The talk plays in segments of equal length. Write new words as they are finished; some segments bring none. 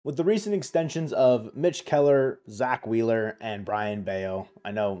With the recent extensions of Mitch Keller, Zach Wheeler, and Brian Bayo,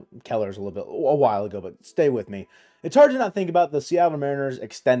 I know Keller's a while ago, but stay with me. It's hard to not think about the Seattle Mariners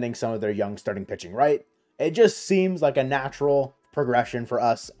extending some of their young starting pitching, right? It just seems like a natural progression for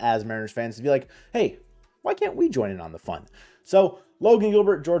us as Mariners fans to be like, hey, why can't we join in on the fun? So Logan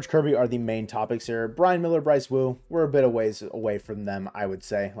Gilbert, George Kirby are the main topics here. Brian Miller, Bryce Wu, we're a bit of ways away from them, I would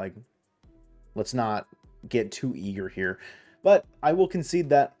say. Like, let's not get too eager here. But I will concede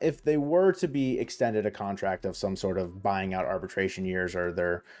that if they were to be extended a contract of some sort of buying out arbitration years or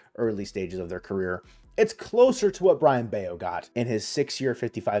their early stages of their career, it's closer to what Brian Bayo got in his 6-year,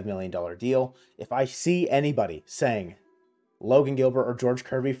 $55 million deal. If I see anybody saying Logan Gilbert or George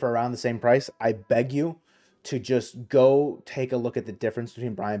Kirby for around the same price, I beg you to just go take a look at the difference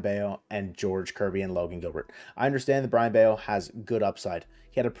between Brian Bayo and George Kirby and Logan Gilbert. I understand that Brian Bayo has good upside.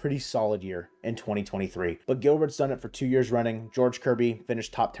 He had a pretty solid year in 2023, but Gilbert's done it for 2 years running. George Kirby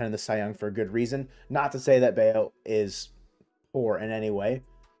finished top 10 in the Cy Young for a good reason. Not to say that Bayo is poor in any way,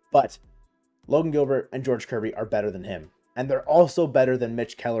 but Logan Gilbert and George Kirby are better than him. And they're also better than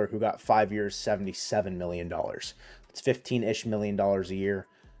Mitch Keller, who got 5 years, $77 million. It's $15-ish million a year.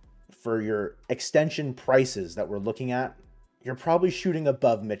 For your extension prices that we're looking at, you're probably shooting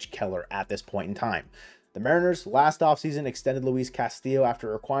above Mitch Keller at this point in time. The Mariners last offseason extended Luis Castillo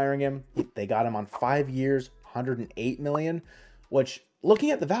after acquiring him. They got him on 5 years, $108 million, which,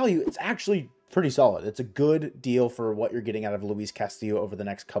 looking at the value, it's actually pretty solid. It's a good deal for what you're getting out of Luis Castillo over the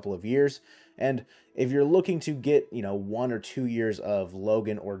next couple of years. And if you're looking to get, 1 or 2 years of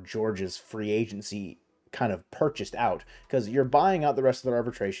Logan or George's free agency kind of purchased out, because you're buying out the rest of their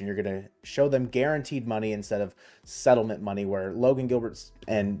arbitration, you're going to show them guaranteed money instead of settlement money, where Logan Gilbert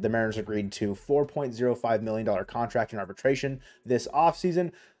and the Mariners agreed to $4.05 million contract in arbitration this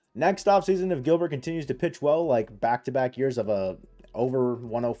offseason. Next offseason, if Gilbert continues to pitch well, like back-to-back years of a over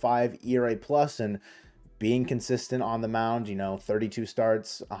 105 ERA plus and being consistent on the mound, 32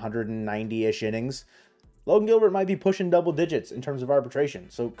 starts, 190-ish innings, Logan Gilbert might be pushing double digits in terms of arbitration.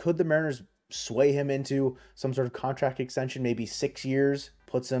 So could the Mariners sway him into some sort of contract extension, maybe 6 years,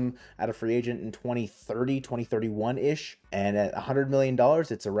 puts him at a free agent in 2030, 2031-ish, and at $100 million,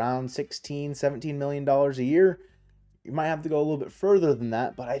 it's around $16-17 million a year. You might have to go a little bit further than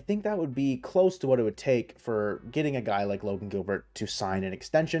that, but I think that would be close to what it would take for getting a guy like Logan Gilbert to sign an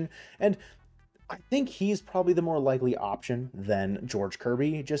extension. And I think he's probably the more likely option than George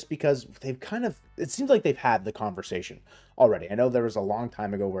Kirby, just because it seems like they've had the conversation already. I know there was a long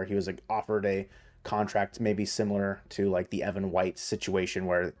time ago where he was offered a contract maybe similar to like the Evan White situation,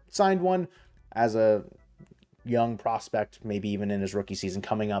 where signed one as a young prospect, maybe even in his rookie season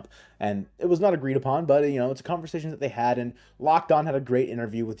coming up, and it was not agreed upon, but it's a conversation that they had. And Locked On had a great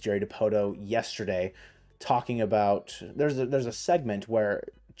interview with Jerry Dipoto yesterday talking about, there's a segment where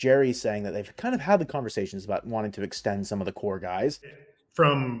Jerry's saying that they've kind of had the conversations about wanting to extend some of the core guys.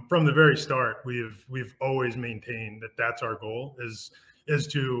 From the very start, we've always maintained that that's our goal, is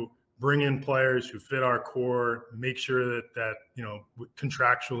to bring in players who fit our core, make sure that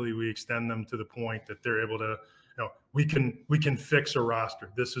contractually we extend them to the point that they're able to, we can fix a roster.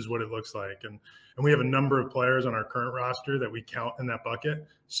 This is what it looks like. And we have a number of players on our current roster that we count in that bucket.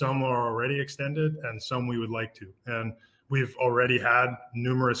 Some are already extended and some we would like to. And we've already had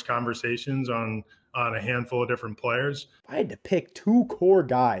numerous conversations on a handful of different players. If I had to pick 2 core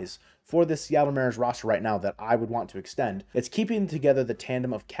guys for the Seattle Mariners roster right now that I would want to extend, it's keeping together the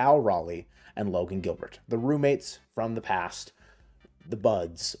tandem of Cal Raleigh and Logan Gilbert, the roommates from the past, the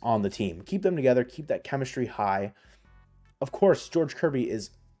buds on the team. Keep them together, keep that chemistry high. Of course, George Kirby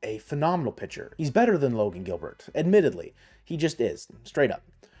is a phenomenal pitcher. He's better than Logan Gilbert, admittedly. He just is, straight up.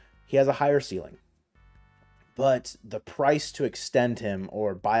 He has a higher ceiling. But the price to extend him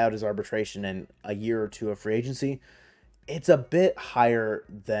or buy out his arbitration in a year or two of free agency, it's a bit higher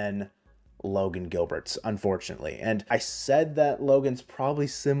than Logan Gilbert's, unfortunately. And I said that Logan's probably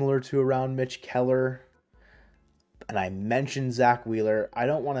similar to around Mitch Keller, and I mentioned Zach Wheeler. I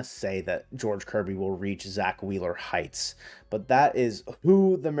don't want to say that George Kirby will reach Zach Wheeler heights, but that is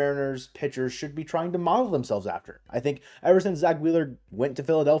who the Mariners pitchers should be trying to model themselves after. I think ever since Zach Wheeler went to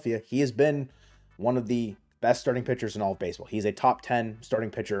Philadelphia, he has been one of the best starting pitchers in all of baseball. He's a top 10 starting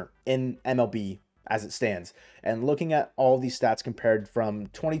pitcher in MLB as it stands. And looking at all these stats compared from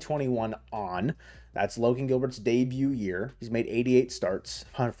 2021 on, that's Logan Gilbert's debut year. He's made 88 starts,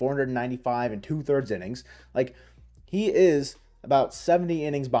 495 and 2/3 innings. Like, he is about 70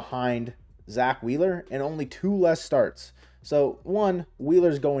 innings behind Zach Wheeler and only 2 less starts. So, one,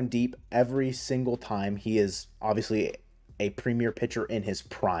 Wheeler's going deep every single time. He is obviously a premier pitcher in his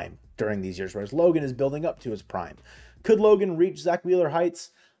prime during these years, whereas Logan is building up to his prime. Could Logan reach Zach Wheeler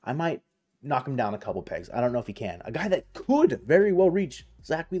heights? I might knock him down a couple pegs. I don't know if he can. A guy that could very well reach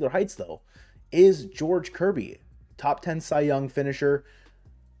Zack Wheeler heights, though, is George Kirby. Top 10 Cy Young finisher,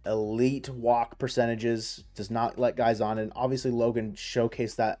 elite walk percentages, does not let guys on. And obviously Logan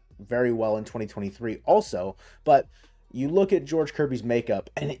showcased that very well in 2023 also. But you look at George Kirby's makeup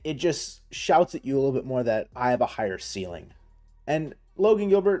and it just shouts at you a little bit more that I have a higher ceiling. And Logan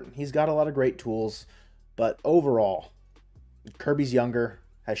Gilbert, he's got a lot of great tools, but overall, Kirby's younger,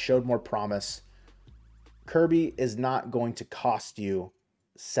 has showed more promise. Kirby is not going to cost you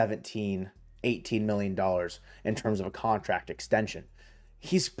 $17-18 million in terms of a contract extension.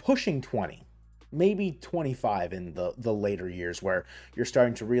 He's pushing 20, maybe 25 in the later years, where you're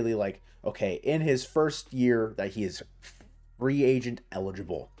starting to really like, okay, in his first year that he is free agent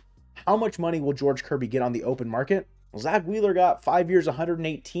eligible, how much money will George Kirby get on the open market? Well, Zack Wheeler got 5 years,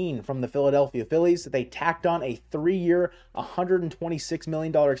 118 from the Philadelphia Phillies. They tacked on a 3-year, $126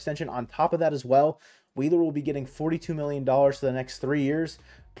 million extension on top of that as well. Wheeler will be getting $42 million for the next 3 years.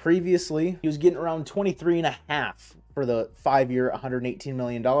 Previously, he was getting around 23.5 for the 5-year, $118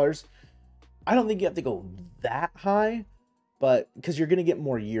 million. I don't think you have to go that high, but because you're going to get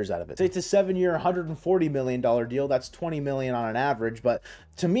more years out of it. So it's a 7-year, $140 million deal. That's $20 million on an average. But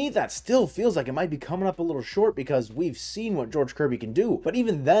to me, that still feels like it might be coming up a little short because we've seen what George Kirby can do. But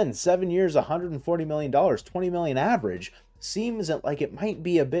even then, 7 years, $140 million, $20 million average seems like it might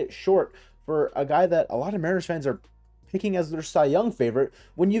be a bit short for a guy that a lot of Mariners fans are picking as their Cy Young favorite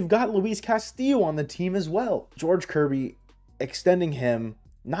when you've got Luis Castillo on the team as well. George Kirby, extending him,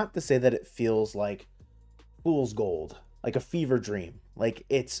 not to say that it feels like fool's gold, like a fever dream, like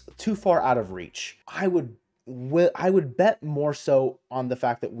it's too far out of reach. I would bet more so on the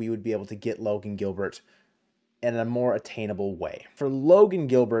fact that we would be able to get Logan Gilbert in a more attainable way. For Logan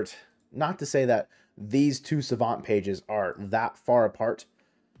Gilbert, not to say that these two savant pages are that far apart,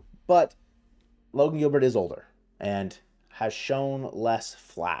 but Logan Gilbert is older and has shown less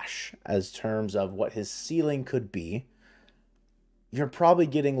flash as terms of what his ceiling could be. You're probably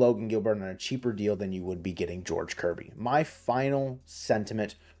getting Logan Gilbert on a cheaper deal than you would be getting George Kirby. My final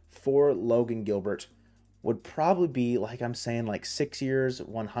sentiment for Logan Gilbert would probably be, like I'm saying, like 6 years,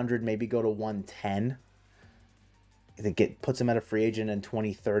 100, maybe go to 110. I think it puts him at a free agent in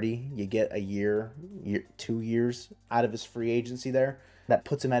 2030. You get a year, 2 years out of his free agency there. That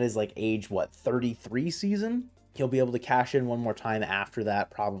puts him at his like age, 33 season. He'll be able to cash in one more time after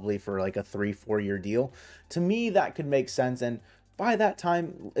that, probably for like a 3-4 year deal. To me, that could make sense. And by that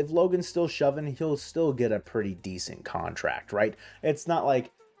time, if Logan's still shoving, he'll still get a pretty decent contract, right? It's not like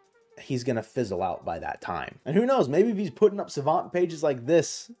he's going to fizzle out by that time. And who knows, maybe if he's putting up savant pages like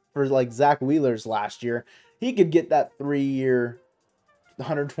this for like Zack Wheeler's last year, he could get that 3-year,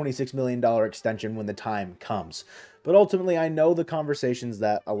 $126 million extension when the time comes. But ultimately, I know the conversations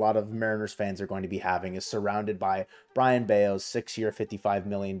that a lot of Mariners fans are going to be having is surrounded by Brayan Bello's 6-year, $55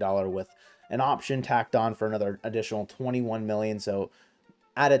 million with an option tacked on for another additional $21 million. So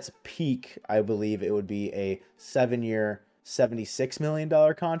at its peak, I believe it would be a 7-year, $76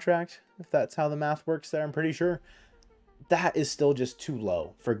 million contract, if that's how the math works there. I'm pretty sure that is still just too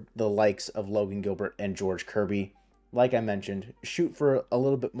low for the likes of Logan Gilbert and George Kirby. Like I mentioned, shoot for a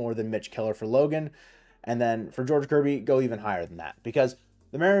little bit more than Mitch Keller for Logan. And then for George Kirby, go even higher than that, because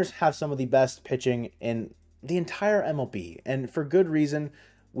the Mariners have some of the best pitching in the entire MLB. And for good reason,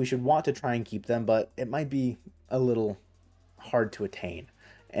 we should want to try and keep them, but it might be a little hard to attain.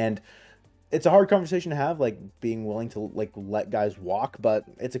 And it's a hard conversation to have, like being willing to like let guys walk, but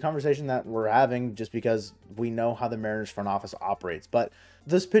it's a conversation that we're having just because we know how the Mariners front office operates. But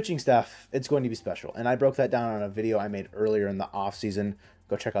this pitching staff, it's going to be special. And I broke that down on a video I made earlier in the offseason.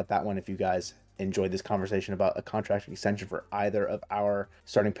 Go check out that one if you guys enjoyed this conversation about a contract extension for either of our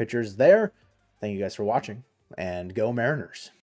starting pitchers there. Thank you guys for watching, and go Mariners.